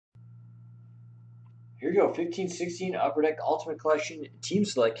Here we go. 15-16 Upper Deck Ultimate Collection Team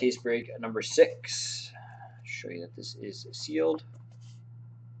Select Case Break number 6. Show you that this is sealed.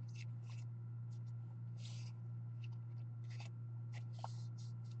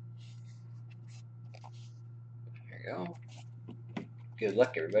 There you go. Good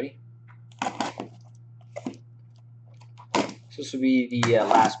luck, everybody. So this will be the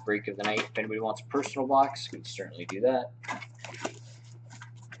last break of the night. If anybody wants a personal box, we can certainly do that.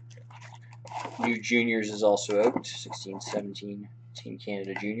 New Juniors is also out. 16-17 Team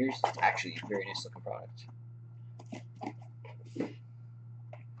Canada Juniors. Actually, a very nice looking product.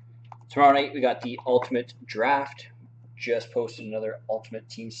 Tomorrow night we got the Ultimate Draft. Just posted another Ultimate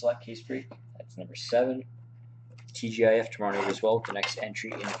Team Select Case Break. That's number 7. TGIF tomorrow night as well with the next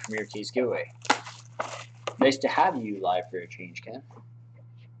entry in the Premier Case giveaway. Nice to have you live for a change, Ken.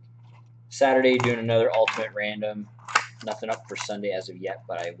 Saturday doing another Ultimate Random. Nothing up for Sunday as of yet,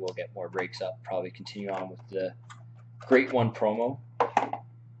 but I will get more breaks up. Probably continue on with the Great One promo.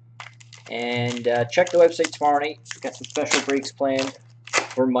 And check the website tomorrow night. We've got some special breaks planned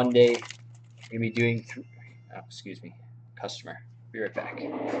for Monday. We're going to be doing, excuse me, customer. Be right back.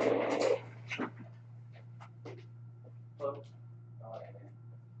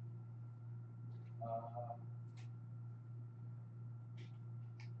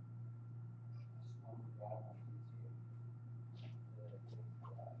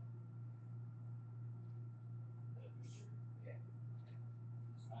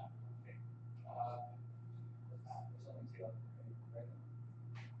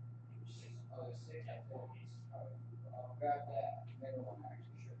 I'll grab that middle one,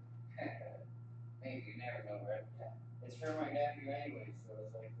 actually, sure. Maybe, you never know, right? It's for my nephew anyway, so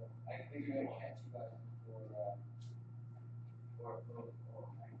it's like, I figured I'd catch you guys for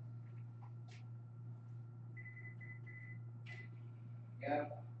yeah.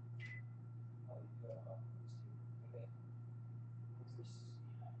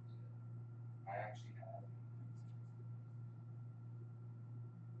 I actually have.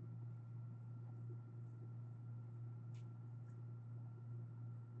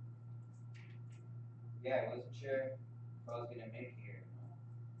 Yeah, I wasn't sure if I was gonna make it here,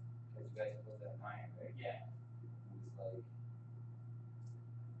 because you guys closed at 9, right? Yeah. It was like.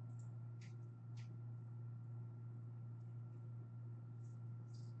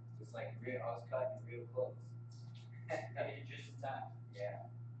 It's like real. I was cutting real close. Made it just in time. Yeah.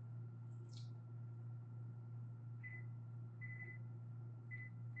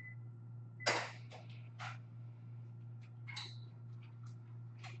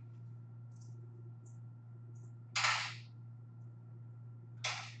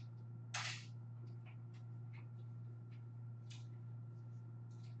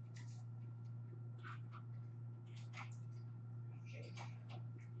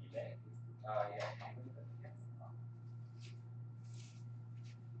 Yeah.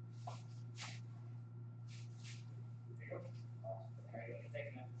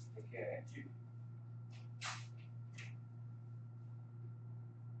 Take care.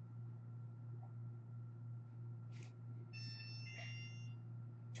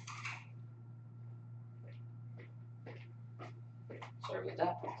 Sorry about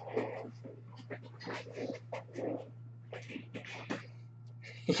that.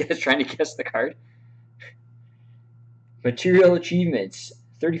 You guys trying to guess the card? Material Achievements.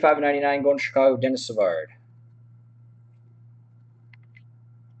 $35.99 going to Chicago, Dennis Savard.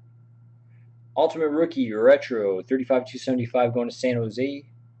 Ultimate Rookie Retro. $35.275 going to San Jose,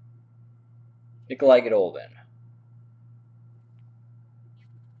 Nikolai Golovin.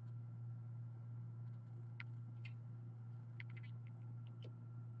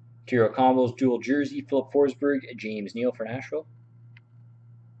 Material Combos Dual Jersey. Philip Forsberg, James Neal for Nashville.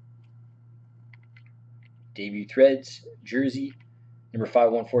 Debut Threads Jersey. Number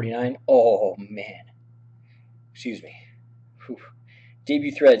 5/149. Oh, man. Excuse me. Whew.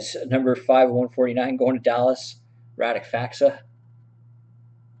 Debut Threads, number 5/149, going to Dallas, Radek Faksa.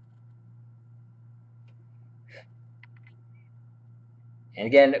 And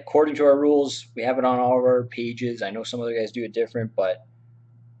again, according to our rules, we have it on all of our pages. I know some other guys do it different, but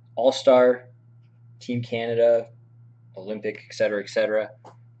All-Star, Team Canada, Olympic, etc., etc.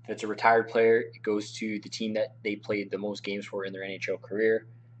 If it's a retired player, it goes to the team that they played the most games for in their NHL career.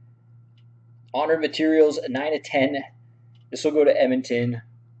 Honored Materials, 9/10. This will go to Edmonton,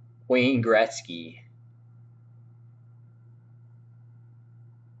 Wayne Gretzky.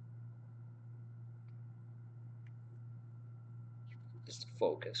 Just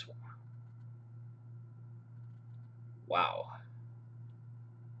focus. Wow.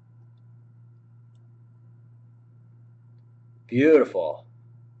 Beautiful.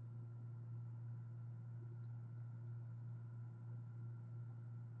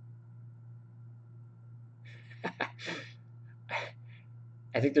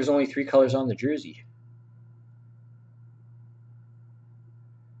 I think there's only 3 colors on the jersey.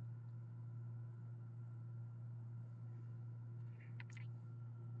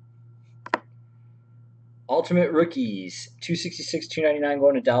 Ultimate Rookies, 266, 299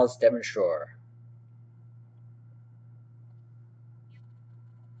 going to Dallas Devon Shore.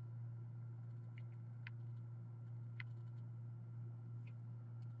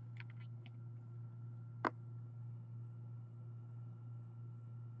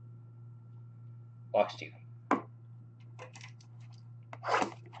 Box 2.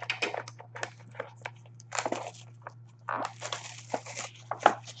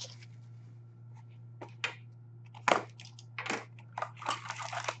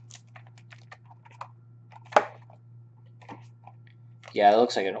 Yeah, it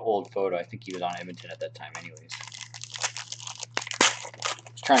looks like an old photo. I think he was on Edmonton at that time anyways.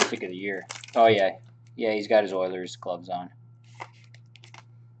 I was trying to think of the year. Oh, yeah. Yeah, he's got his Oilers gloves on.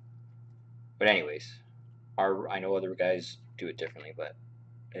 But anyways, I know other guys do it differently, but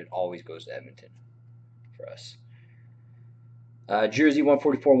it always goes to Edmonton for us. Jersey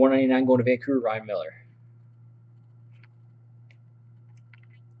 144, 199 going to Vancouver, Ryan Miller.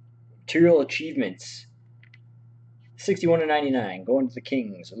 Material Achievements, 61 to 99 going to the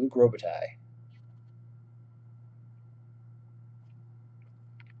Kings, Luc Robitaille.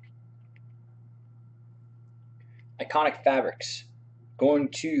 Iconic Fabrics, going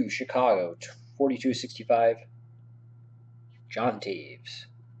to Chicago, 42-65, Jonathan Toews.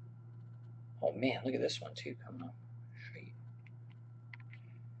 Oh man, look at this one too coming up.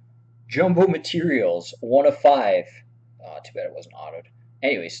 Jumbo Materials, 1 of 5. Oh, too bad it wasn't autoed.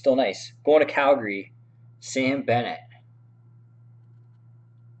 Anyway, still nice. Going to Calgary, Sam Bennett.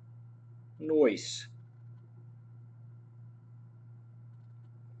 Nice.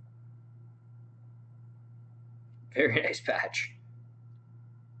 Very nice patch.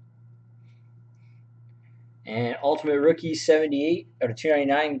 And Ultimate Rookie 78 out of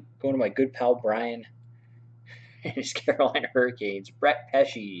 299 going to my good pal Brian and his Carolina Hurricanes, Brett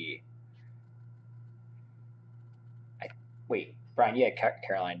Pesce. Wait, Brian, you had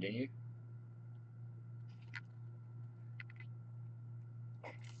Carolina, didn't you?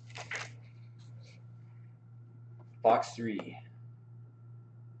 Box 3.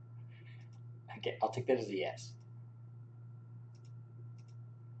 Okay, I'll take that as a yes.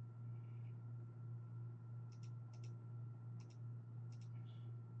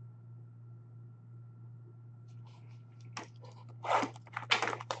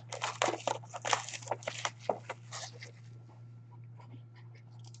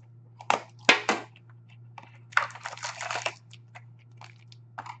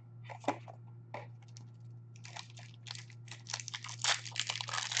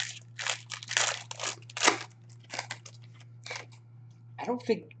 I don't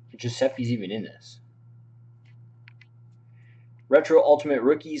think Giuseppe's even in this. Retro Ultimate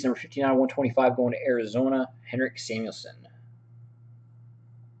Rookies, number 59 125 going to Arizona, Henrik Samuelsson.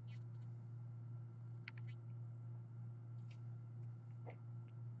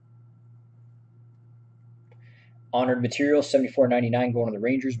 Honored Material, 74.99 going to the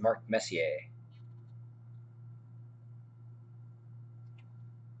Rangers, Mark Messier.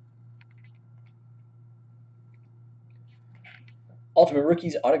 Ultimate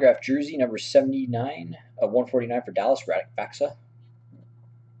Rookies autographed jersey, number 79 of 149 for Dallas, Radek Faksa.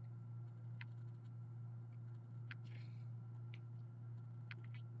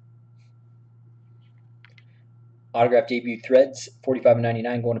 Autograph debut threads,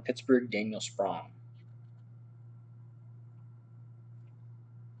 45.99 going to Pittsburgh, Daniel Sprong.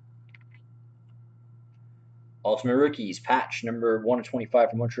 Ultimate Rookies patch, number 1 of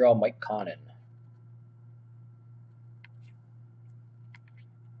 25 for Montreal, Mike Connon.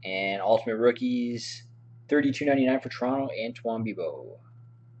 And Ultimate Rookies, 32.99 for Toronto, Antoine Bibeau.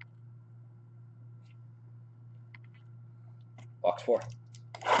 Box 4.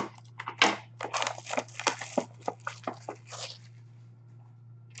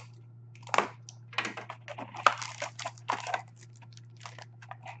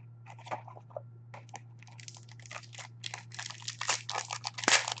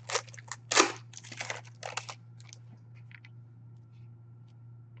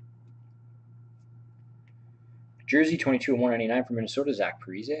 Jersey 22 of 199 for Minnesota, Zach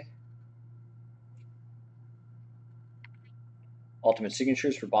Parise. Ultimate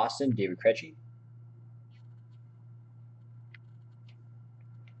Signatures for Boston, David Krejci.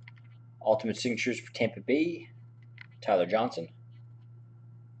 Ultimate Signatures for Tampa Bay, Tyler Johnson.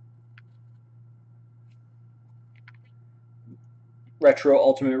 Retro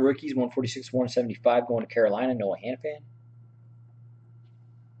Ultimate Rookies, 146 175 going to Carolina, Noah Hanifin.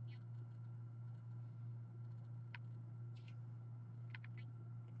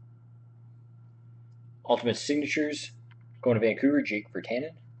 Ultimate Signatures, going to Vancouver, Jake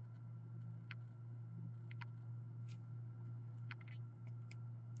Virtanen.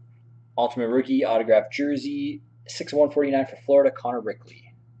 Ultimate Rookie autographed jersey, 6/149 for Florida, Connor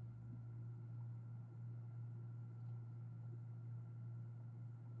Rickley.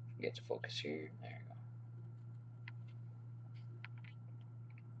 Get to focus here. There you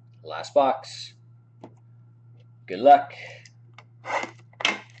go. Last box. Good luck.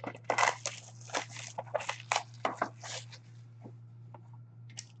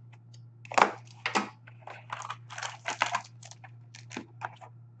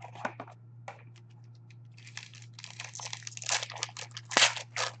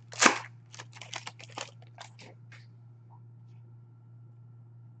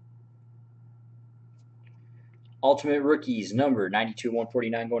 Ultimate Rookies, number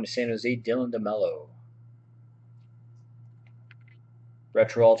 92/149, going to San Jose, Dylan DeMello.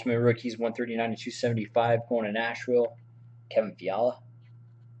 Retro Ultimate Rookies, 139/275, going to Nashville, Kevin Fiala.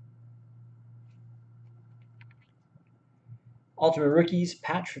 Ultimate Rookies,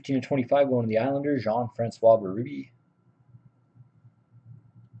 patch 15/25, going to the Islanders, Jean-Francois Berube.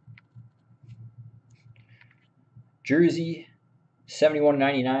 Jersey,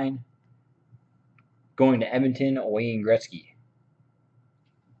 71/99, going to Edmonton, Wayne Gretzky.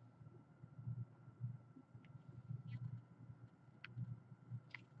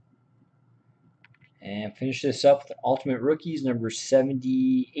 And finish this up with Ultimate Rookies, number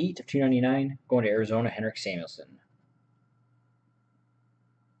 78/299, going to Arizona, Henrik Samuelsson.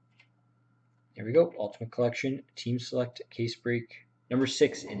 There we go. Ultimate Collection, Team Select, Case Break, number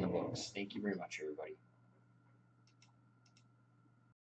 6 in the books. Thank you very much, everybody.